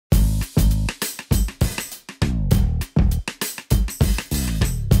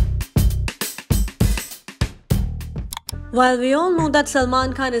While we all know that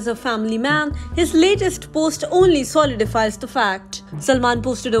Salman Khan is a family man, his latest post only solidifies the fact. Salman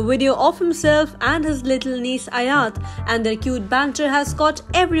posted a video of himself and his little niece Ayat, and their cute banter has caught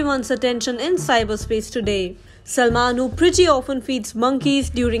everyone's attention in cyberspace today. Salman, who pretty often feeds monkeys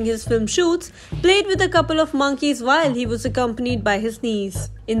during his film shoots, played with a couple of monkeys while he was accompanied by his niece.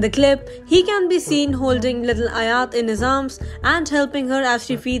 In the clip, he can be seen holding little Ayat in his arms and helping her as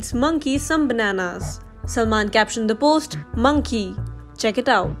she feeds monkeys some bananas. Salman captioned the post, "Monkey." Check it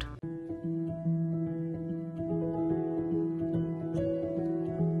out.